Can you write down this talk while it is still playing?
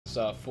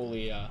It's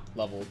fully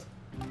leveled.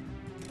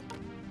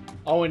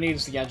 All we need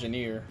is the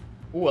engineer.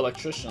 Ooh,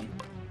 electrician.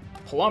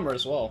 Plumber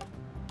as well.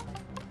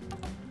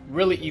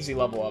 Really easy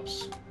level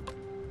ups.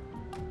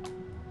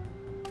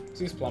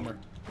 He's plumber.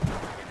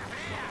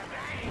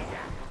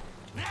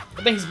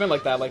 I think he's been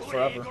like that like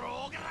forever.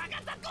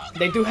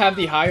 They do have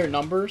the higher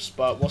numbers,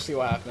 but we'll see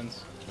what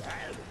happens.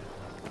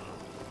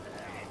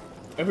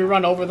 If we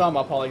run over them,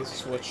 I'll probably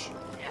switch.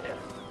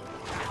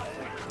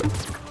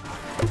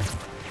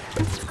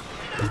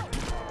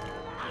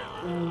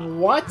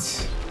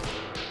 What?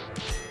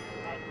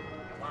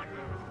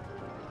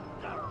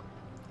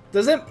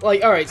 Does it,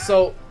 like, alright,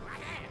 so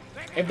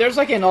if there's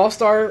like an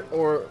all-star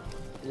or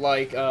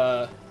like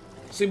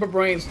Super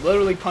Brain's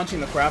literally punching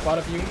the crap out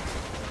of you,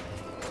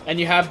 and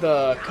you have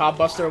the Cob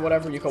Buster or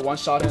whatever, you can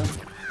one-shot him.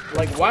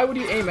 Like, why would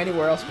you aim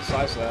anywhere else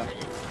besides that?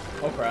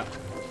 Oh crap.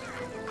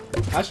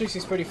 Actually,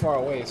 she's pretty far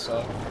away,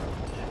 so.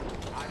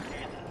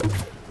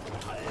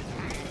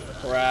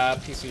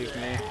 Crap, he sees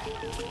me.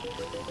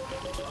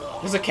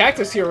 There's a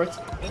cactus here with.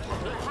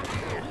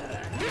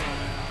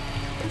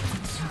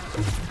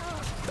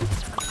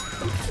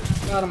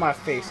 Get out of my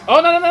face.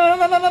 Oh, no, no, no,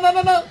 no, no, no, no,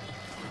 no, no!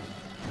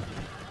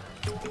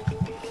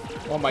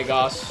 Oh my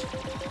gosh.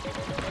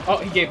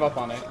 Oh, he gave up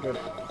on it. Good.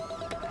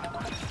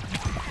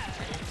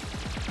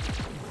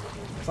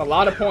 It's a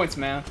lot of points,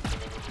 man.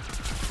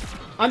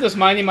 I'm just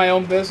minding my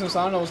own business.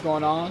 I don't know what's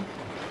going on.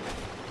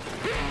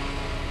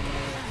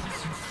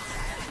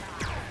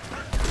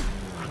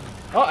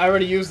 Oh, I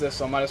already used this,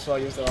 so I might as well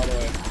use it all the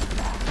way.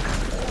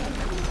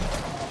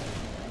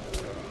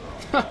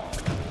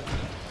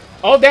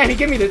 Oh, damn, he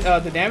gave me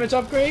the damage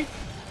upgrade?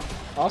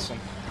 Awesome.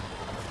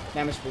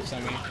 Damage boost, I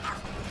mean.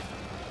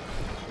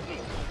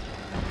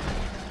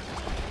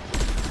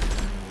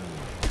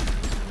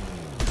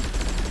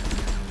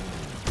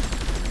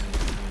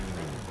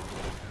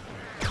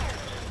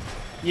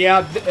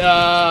 Yeah,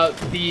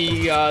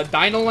 the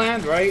Dino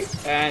Land, right?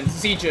 And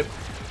Egypt,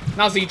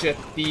 not Egypt,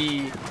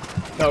 the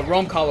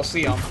Rome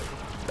Colosseum.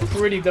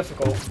 Pretty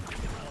difficult.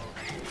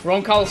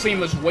 Rome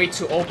Colosseum is way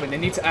too open. They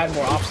need to add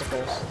more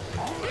obstacles.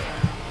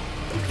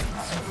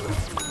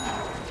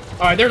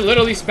 Alright, they're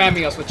literally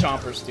spamming us with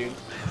chompers, dude.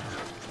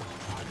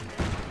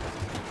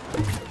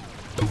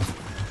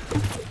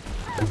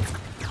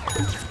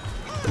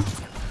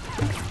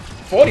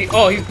 $40.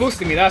 Oh, he's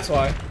boosting me, that's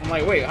why. I'm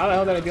like, wait, how the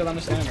hell did I deal that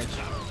much damage?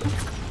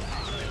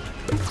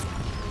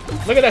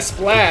 Look at that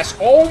splash.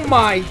 Oh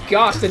my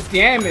gosh, the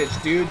damage,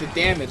 dude. The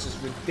damage is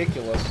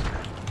ridiculous.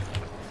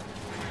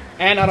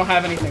 And I don't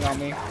have anything on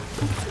me.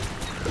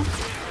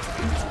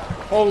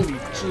 Holy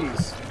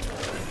jeez.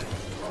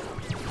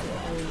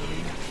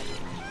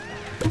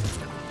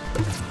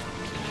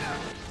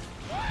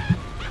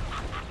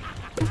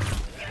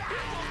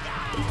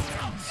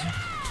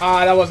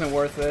 Ah, that wasn't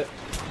worth it.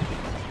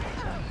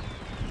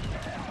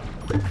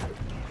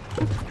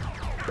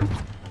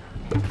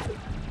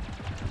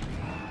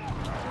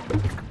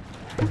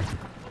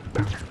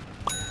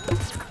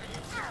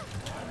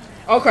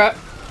 Oh crap.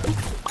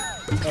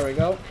 There we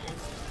go.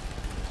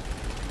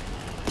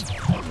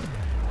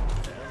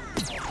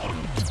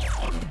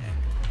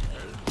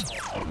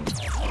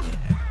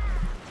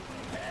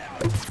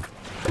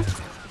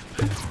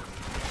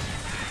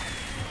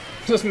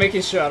 Just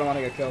making sure I don't want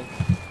to get killed.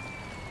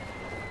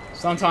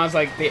 Sometimes,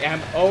 like, they am.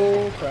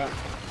 Oh crap.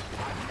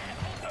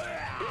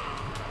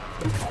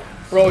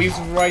 Bro, he's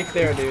right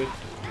there, dude.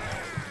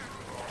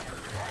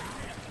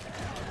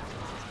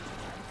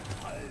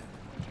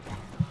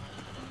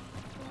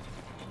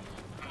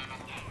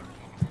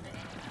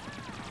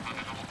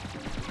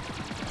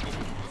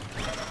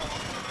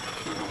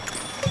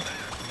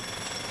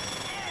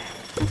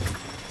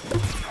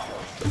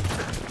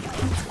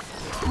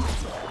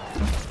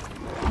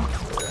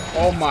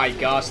 Oh my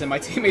gosh, did my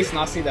teammates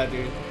not see that,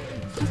 dude?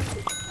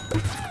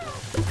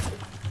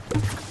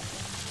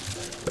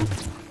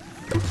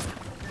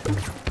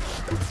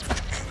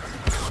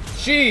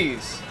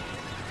 Jeez!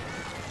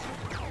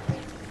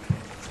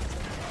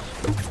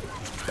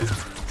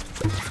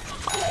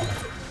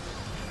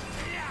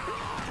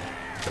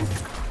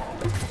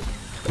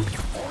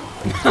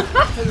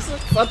 This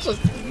is such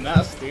a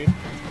mess, dude.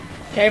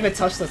 Can't even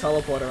touch the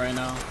teleporter right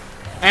now.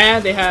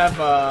 And they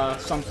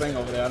have something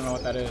over there, I don't know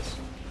what that is.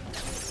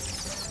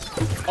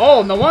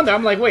 Oh, no wonder.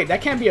 I'm like, wait,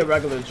 that can't be a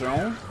regular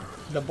drone.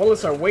 The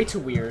bullets are way too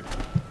weird.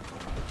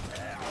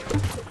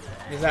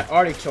 Is that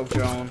artichoke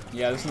drone?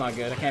 Yeah, this is not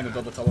good. I can't even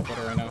build a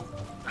teleporter right now.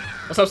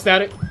 What's up,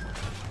 Static?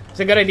 It's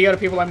a good idea to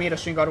people like me to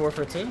stream God of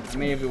Warfare 2. I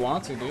mean, if you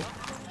want to, dude.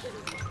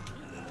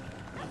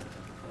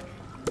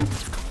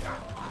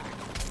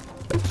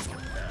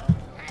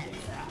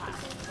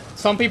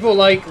 Some people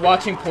like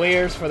watching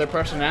players for their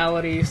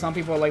personality. Some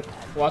people like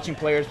watching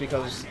players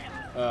because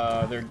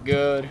they're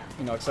good,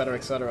 you know, etc.,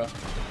 etc.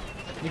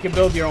 You can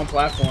build your own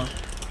platform.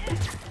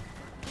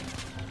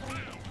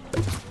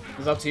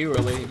 It's up to you,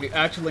 really. If you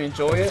actually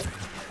enjoy it,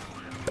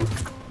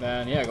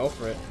 then yeah, go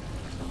for it.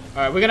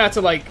 Alright, we're gonna have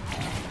to, like...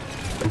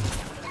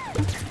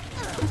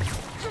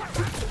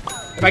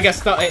 If I get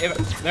stuck...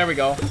 There we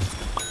go.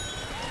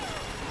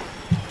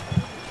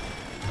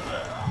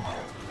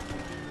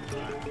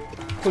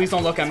 Please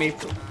don't look at me.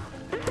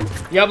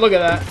 Yep, look at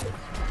that.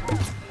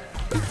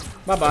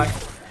 Bye-bye.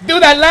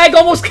 Dude, that lag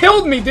almost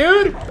killed me,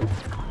 dude!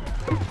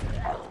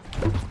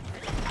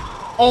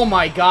 Oh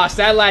my gosh,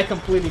 that lag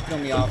completely threw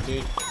me off,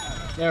 dude.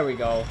 There we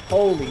go.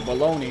 Holy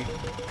baloney.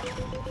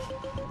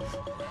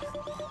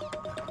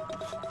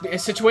 In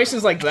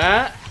situations like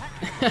that...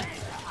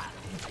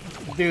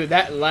 Dude,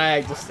 that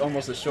lag just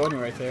almost destroyed me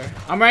right there.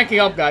 I'm ranking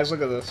up, guys.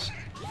 Look at this.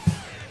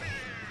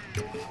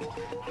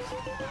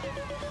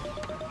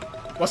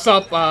 What's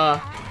up,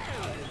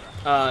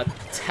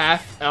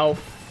 Taff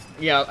Elf?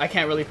 Yeah, I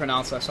can't really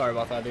pronounce that. Sorry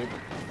about that, dude.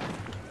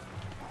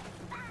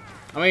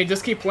 I mean,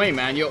 just keep playing,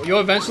 man. You'll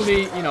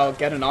eventually, you know,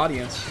 get an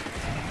audience.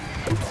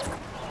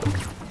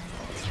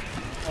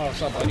 Oh,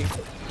 what's up, buddy?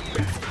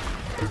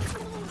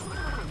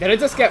 Did it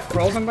just get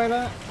frozen by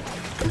that?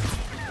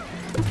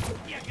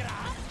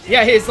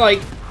 Yeah, he's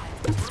like...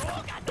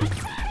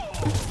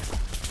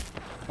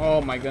 Oh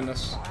my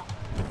goodness.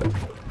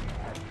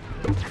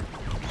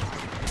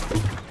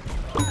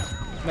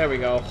 There we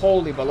go.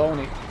 Holy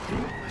baloney.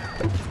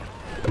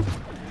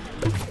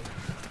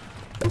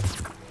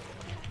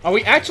 Oh,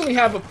 we actually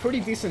have a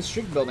pretty decent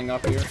streak building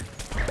up here.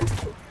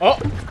 Oh!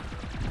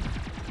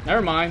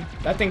 Never mind.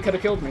 That thing could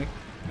have killed me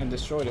and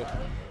destroyed it.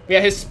 But yeah,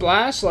 his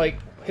splash, like,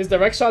 his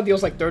direct shot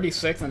deals like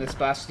 36 and his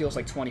splash deals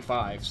like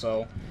 25,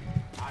 so...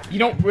 You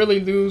don't really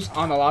lose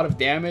on a lot of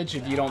damage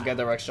if you don't get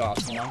direct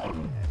shots, you know?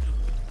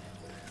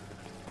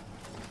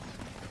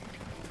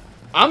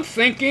 I'm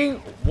thinking,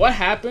 what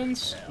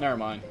happens... Never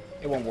mind.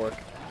 It won't work.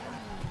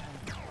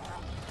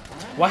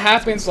 What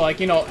happens, like,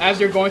 you know, as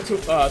you're going to,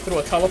 through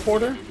a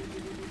teleporter,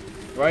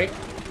 right?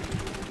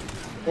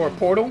 Or a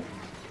portal.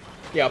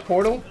 Yeah, a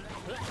portal.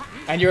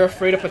 And you're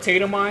afraid of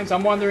potato mines.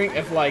 I'm wondering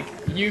if, like,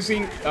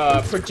 using,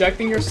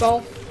 projecting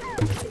yourself.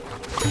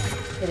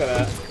 Look at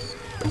that.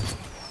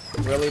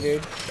 Really,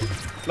 dude?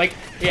 Like,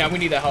 yeah, we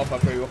need that health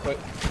upgrade real quick.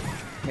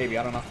 Maybe,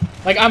 I don't know.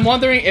 Like, I'm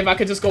wondering if I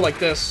could just go like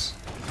this.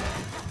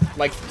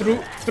 Like,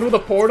 through the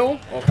portal.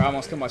 Okay, I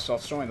almost killed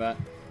myself showing that.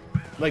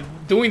 Like,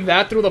 doing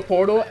that through the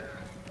portal.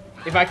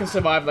 If I can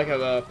survive, like,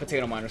 a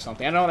potato mine or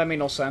something. I know that made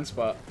no sense,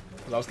 but...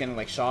 Because I was getting,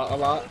 like, shot a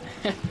lot.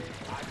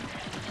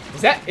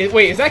 Is that...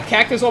 Wait, is that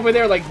cactus over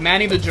there, like,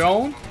 manning the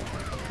drone?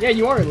 Yeah,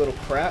 you are, a little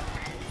crap.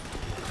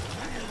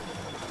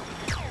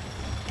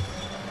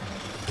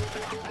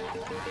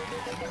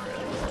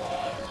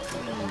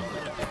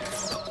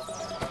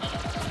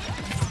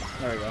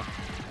 There we go.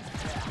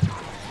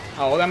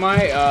 How old am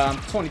I?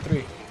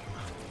 23.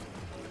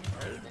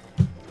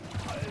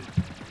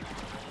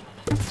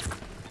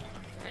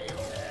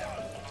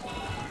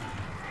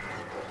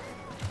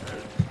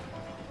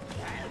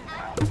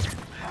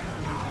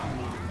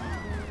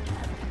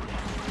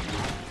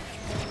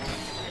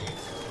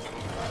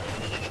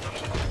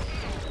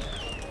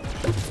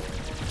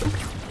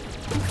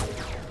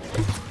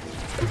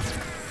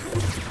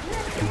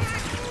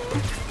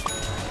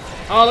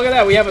 Oh, look at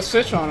that. We have a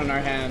Citron in our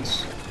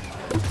hands.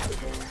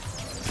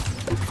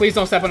 Please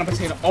don't step on a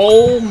potato.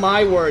 Oh,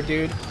 my word,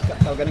 dude.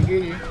 I'm gonna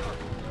get you.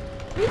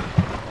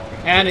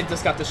 And it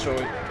just got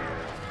destroyed.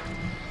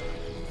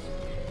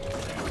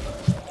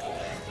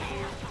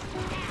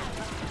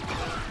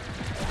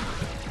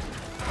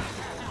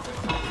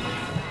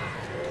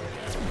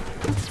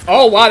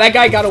 Oh, wow. That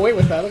guy got away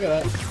with that. Look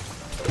at that.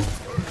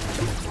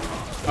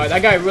 Alright,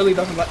 that guy really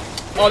doesn't let...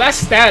 Oh, that's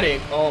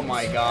static. Oh,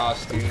 my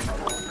gosh, dude.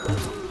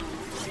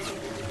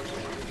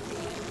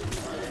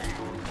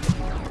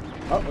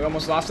 Oh, we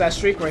almost lost that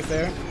streak right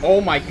there.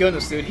 Oh my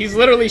goodness, dude. He's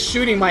literally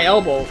shooting my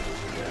elbow.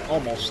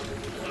 Almost.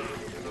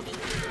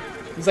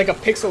 He's like a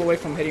pixel away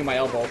from hitting my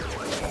elbow.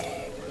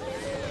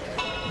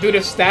 Dude,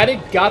 if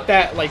Static got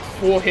that, like,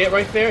 full hit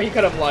right there, he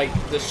could have, like,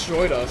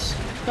 destroyed us.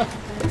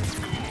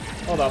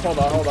 Hold up, hold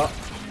up, hold up.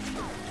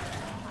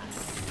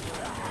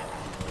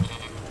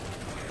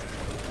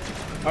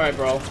 Alright,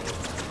 bro.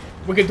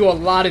 We could do a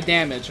lot of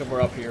damage if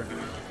we're up here.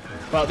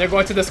 Well, they're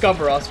going to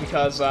discover us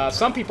because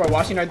some people are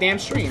watching our damn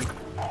stream.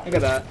 Look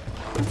at that.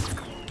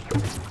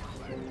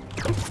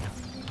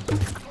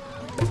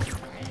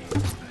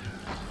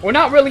 We're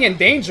not really in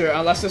danger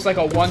unless it's like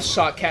a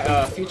one-shot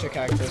future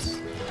cactus.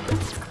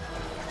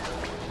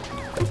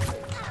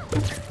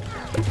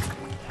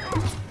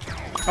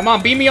 Come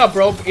on, beat me up,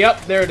 bro.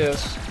 Yep, there it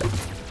is.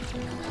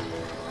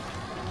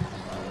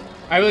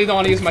 I really don't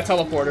want to use my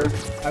teleporter.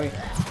 I mean,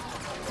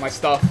 my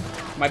stuff.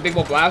 My big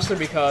old blaster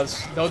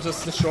because they'll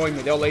just destroy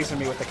me. They'll laser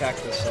me with the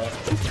cactus, so...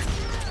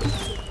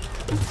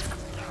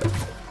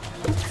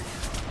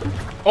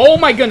 Oh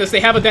my goodness, they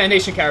have a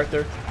detonation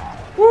character.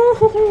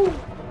 Woo-hoo-hoo.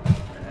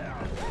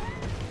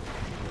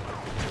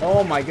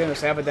 Oh my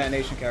goodness, they have a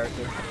detonation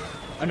character.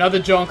 Another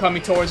drone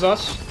coming towards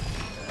us.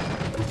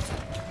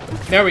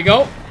 There we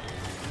go.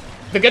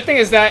 The good thing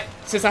is that,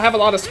 since I have a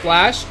lot of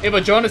splash, if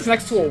a drone is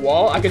next to a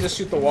wall, I can just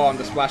shoot the wall and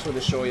the splash will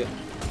destroy it.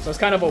 So it's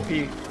kind of OP.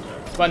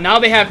 But now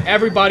they have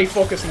everybody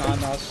focusing on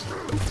us.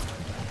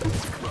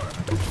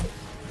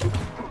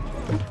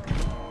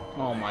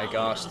 Oh my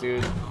gosh,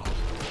 dude.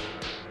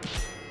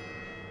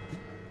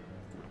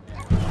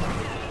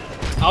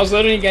 I was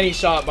literally getting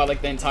shot by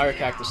like the entire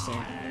cactus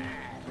team.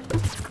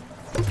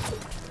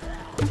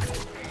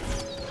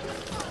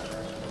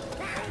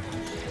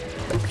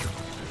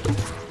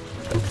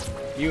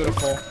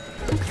 Beautiful.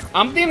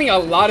 I'm dealing a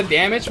lot of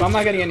damage, but I'm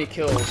not getting any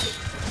kills.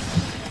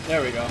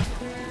 There we go.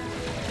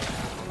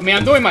 I mean,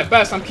 I'm doing my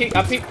best. I'm keeping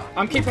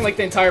like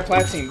the entire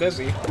plat team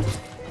busy.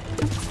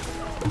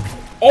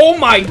 Oh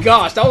my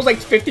gosh, that was like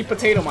 50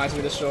 potato mines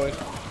we destroyed.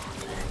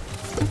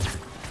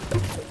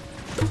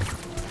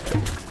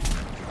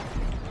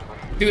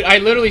 Dude, I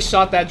literally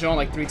shot that drone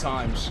like 3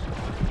 times.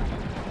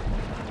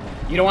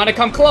 You don't want to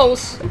come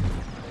close.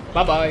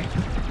 Bye-bye.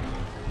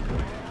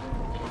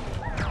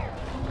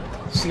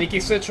 Sneaky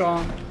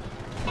Citron.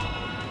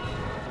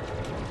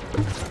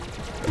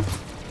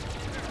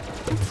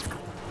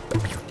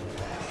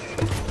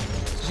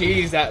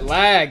 Jeez, that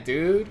lag,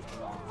 dude.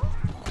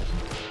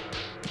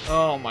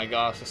 Oh my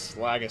gosh, this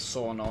lag is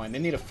so annoying. They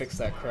need to fix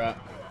that crap.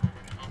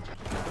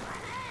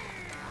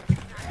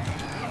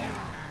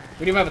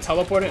 We do even have a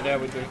teleporter? Yeah,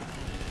 we do.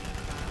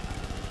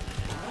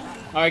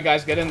 Alright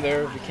guys, get in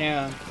there if you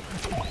can.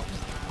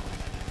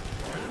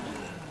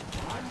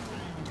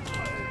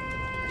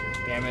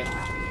 Damn it.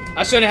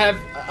 I shouldn't have.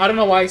 I don't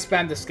know why I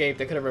spammed escape.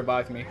 They could have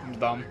revived me. I'm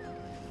dumb.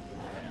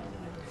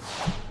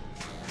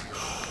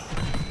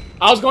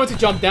 I was going to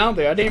jump down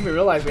there. I didn't even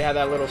realize we had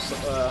that little.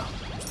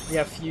 We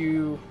have a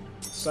few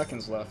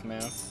seconds left,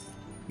 man.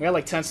 We had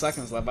like 10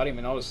 seconds left. I didn't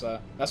even notice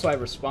that. That's why I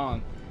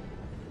respawned.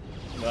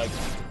 Like,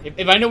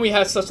 if I knew we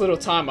had such little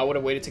time, I would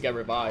have waited to get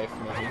revived.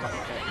 Maybe.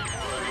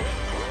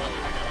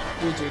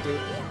 Dude.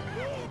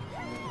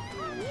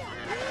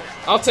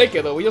 I'll take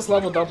it though. We just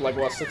leveled up like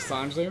what 6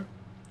 times there.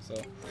 So,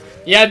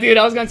 yeah, dude.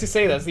 I was going to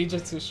say that. Siege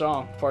is too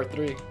strong. Part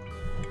 3.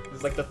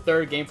 It's like the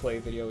 3rd gameplay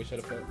video we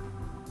should have put.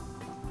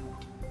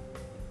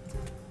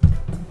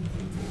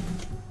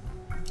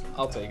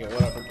 I'll take it.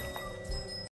 Whatever.